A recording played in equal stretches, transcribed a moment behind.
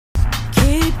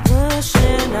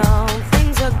emotional.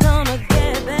 Things are gonna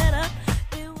get better.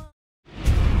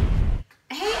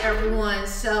 Hey everyone,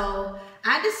 so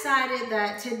I decided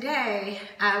that today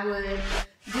I would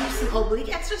do some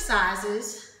oblique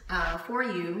exercises for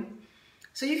you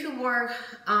so you can work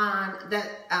on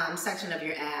that section of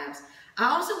your abs. I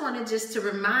also wanted just to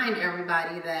remind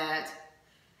everybody that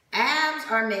abs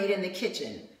are made in the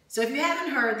kitchen. So if you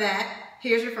haven't heard that,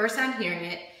 here's your first time hearing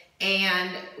it. And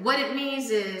what it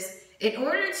means is, in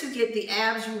order to get the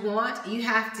abs you want, you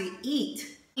have to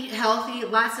eat. Eat healthy,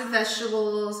 lots of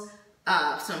vegetables,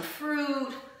 some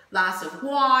fruit, lots of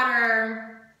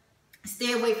water.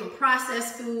 Stay away from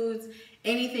processed foods,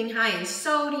 anything high in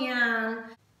sodium.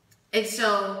 And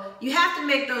so you have to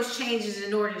make those changes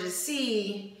in order to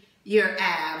see your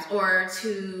abs or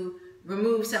to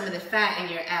remove some of the fat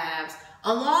in your abs,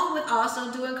 along with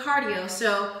also doing cardio.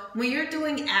 So when you're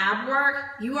doing ab work,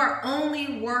 you are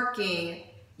only working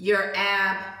your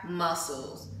ab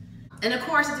muscles. And of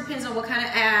course, it depends on what kind of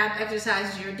ab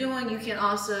exercises you're doing. You can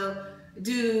also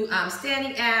do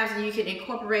standing abs, and you can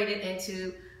incorporate it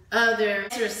into other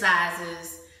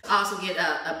exercises. Also get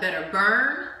a better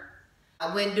burn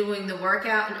when doing the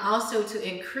workout, and also to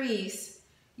increase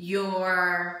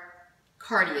your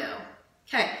cardio.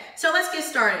 Okay, so let's get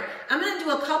started. I'm gonna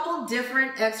do a couple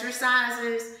different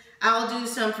exercises. I'll do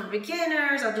some for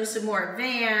beginners, I'll do some more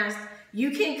advanced.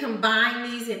 You can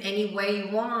combine these in any way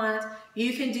you want.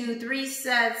 You can do 3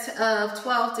 sets of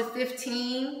 12 to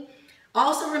 15.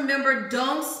 Also remember,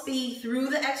 don't speed through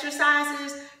the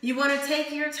exercises. You want to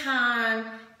take your time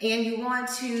and you want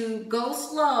to go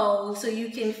slow so you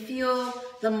can feel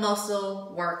the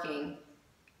muscle working.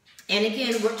 And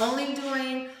again, we're only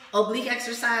doing oblique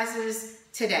exercises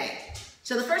today.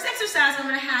 So the first exercise I'm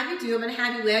going to have you do, I'm going to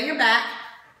have you lay on your back.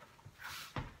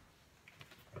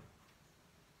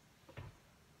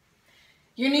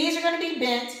 Your knees are going to be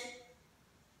bent.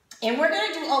 And we're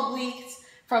going to do obliques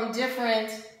from different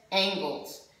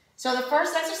angles. So the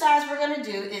first exercise we're going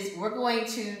to do is we're going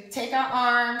to take our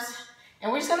arms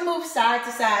and we're just going to move side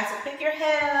to side. So pick your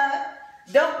head up.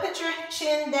 Don't put your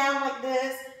chin down like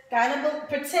this. Kind of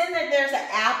pretend that there's an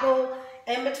apple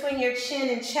in between your chin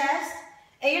and chest.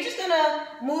 And you're just going to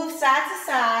move side to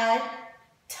side,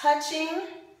 touching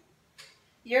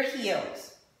your heels.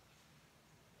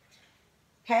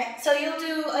 Okay, so you'll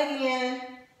do, again,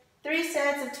 3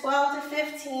 sets of 12 to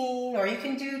 15, or you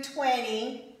can do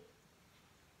 20.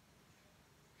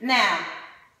 Now,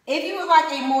 if you would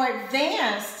like a more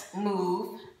advanced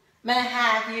move, I'm going to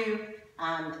have you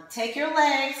take your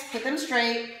legs, put them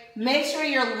straight, make sure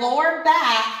your lower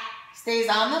back stays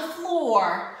on the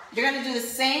floor. You're going to do the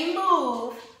same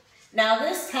move. Now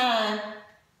this time,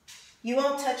 you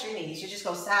won't touch your knees. You just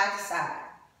go side to side.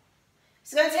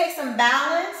 It's going to take some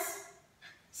balance,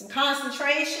 some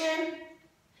concentration.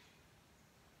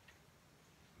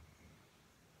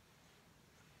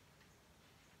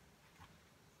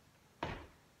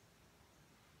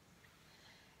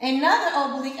 Another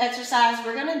oblique exercise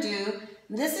we're going to do,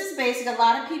 this is basic. A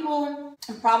lot of people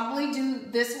probably do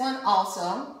this one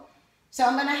also. So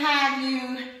I'm going to have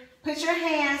you put your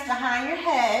hands behind your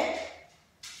head.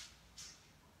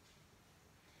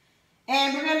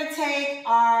 And we're going to take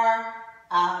our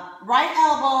right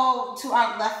elbow to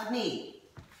our left knee.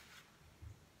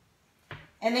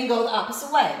 And then go the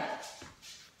opposite way.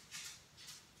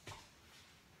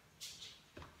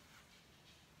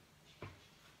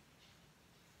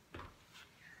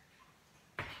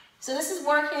 So this is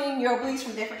working your obliques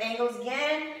from different angles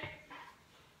again.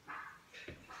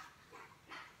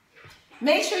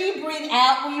 Make sure you breathe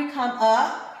out when you come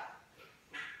up.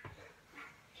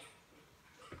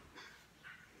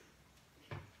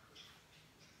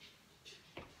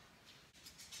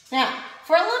 Now,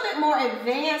 for a little bit more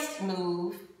advanced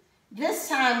move, this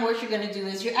time what you're going to do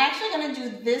is you're actually going to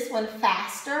do this one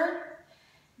faster.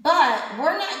 But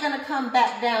we're not going to come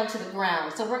back down to the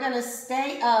ground. So we're going to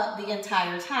stay up the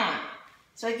entire time.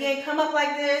 So again, come up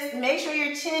like this. Make sure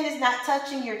your chin is not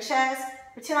touching your chest.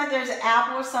 Pretend like there's an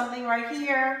apple or something right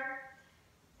here.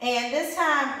 And this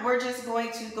time, we're just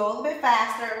going to go a little bit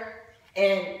faster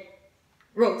and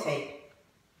rotate.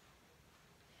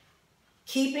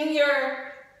 Keeping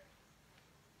your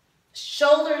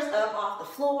shoulders up off the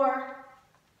floor.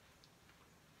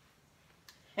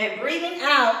 And breathing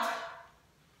out,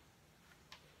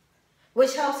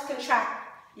 which helps contract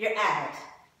your abs.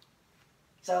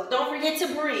 So don't forget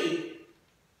to breathe.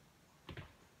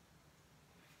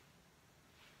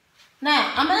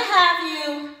 Now, I'm going to have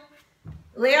you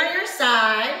lay on your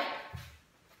side.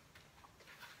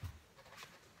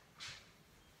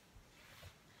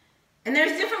 And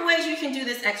there's different ways you can do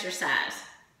this exercise.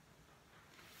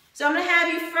 So I'm gonna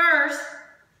have you first,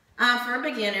 for a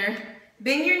beginner,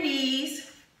 bend your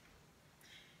knees.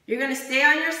 You're gonna stay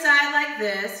on your side like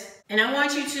this, and I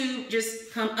want you to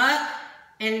just come up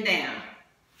and down,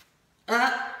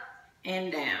 up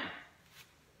and down,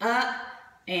 up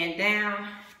and down,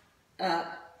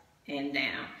 up and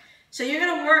down. So you're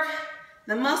gonna work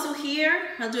the muscle here.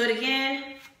 I'll do it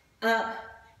again, up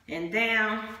and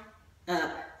down,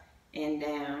 up and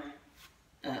down,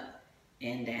 up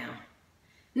and down.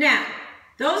 Now,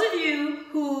 those of you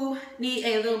who need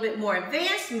a little bit more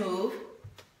advanced move,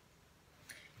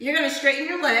 you're gonna straighten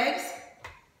your legs.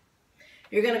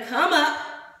 You're gonna come up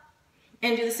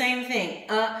and do the same thing,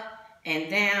 up and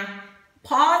down.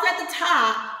 Pause at the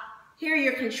top. Here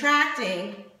you're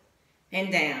contracting and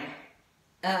down,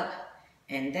 up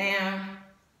and down,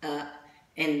 up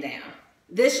and down.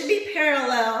 This should be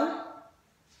parallel,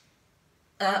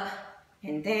 up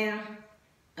and down,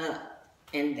 up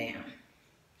and down.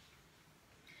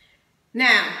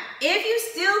 Now, if you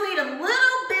still need a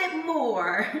little bit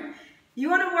more, you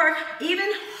want to work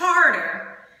even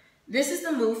harder, this is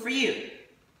the move for you.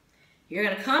 You're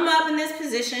going to come up in this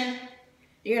position,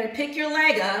 you're going to pick your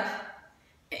leg up,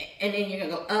 and then you're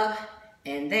going to go up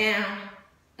and down,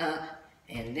 up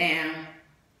and down,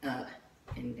 up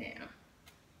and down.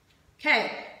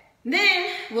 Okay,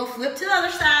 then we'll flip to the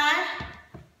other side.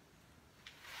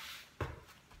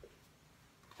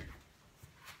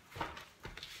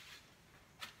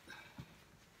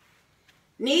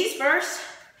 Knees first,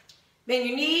 bend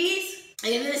your knees,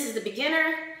 and this is the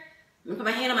beginner. I'm gonna put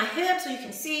my hand on my hip so you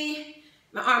can see.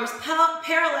 My arm is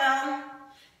parallel.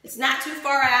 It's not too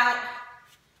far out.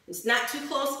 It's not too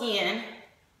close in.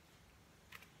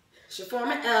 Should form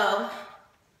an L.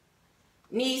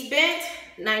 Knees bent,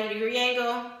 90-degree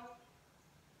angle.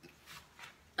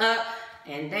 Up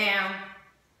and down,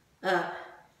 up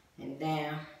and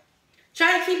down.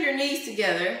 Try to keep your knees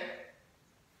together.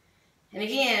 And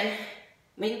again,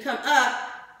 when you come up,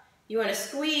 you want to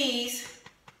squeeze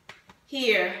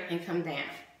here and come down.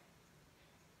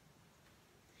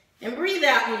 And breathe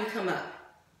out when you come up.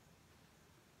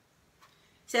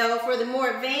 So for the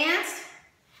more advanced,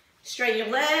 straighten your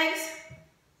legs.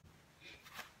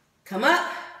 Come up,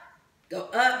 go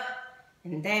up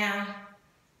and down,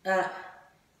 up,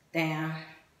 down,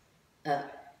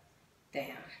 up,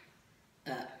 down,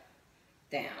 up,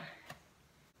 down.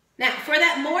 Now for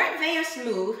that more advanced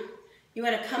move, you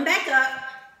want to come back up,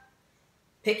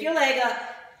 pick your leg up,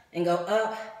 and go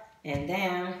up and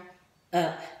down,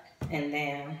 up and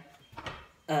down,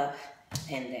 up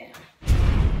and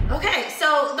down. Okay,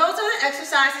 so those are the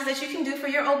exercises that you can do for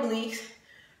your obliques.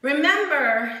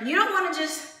 Remember, you don't want to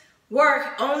just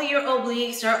work only your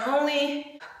obliques or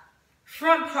only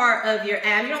front part of your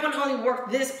abs. You don't want to only work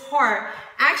this part.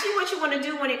 Actually, what you want to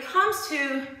do when it comes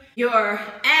to your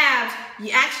abs, you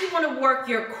actually want to work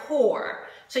your core.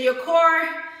 So your core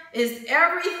is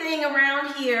everything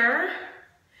around here.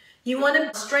 You want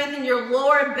to strengthen your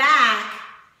lower back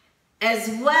as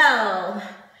well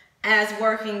as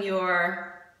working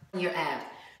your abs.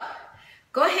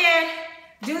 Go ahead,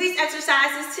 do these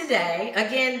exercises today.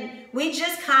 Again, we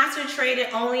just concentrated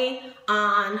only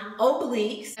on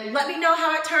obliques. And let me know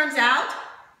how it turns out.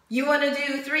 You want to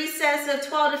do 3 sets of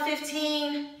 12 to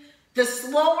 15. The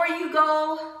slower you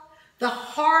go, the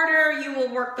harder you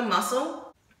will work the muscle.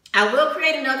 I will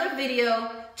create another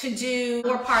video to do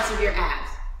more parts of your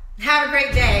abs. Have a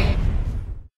great day.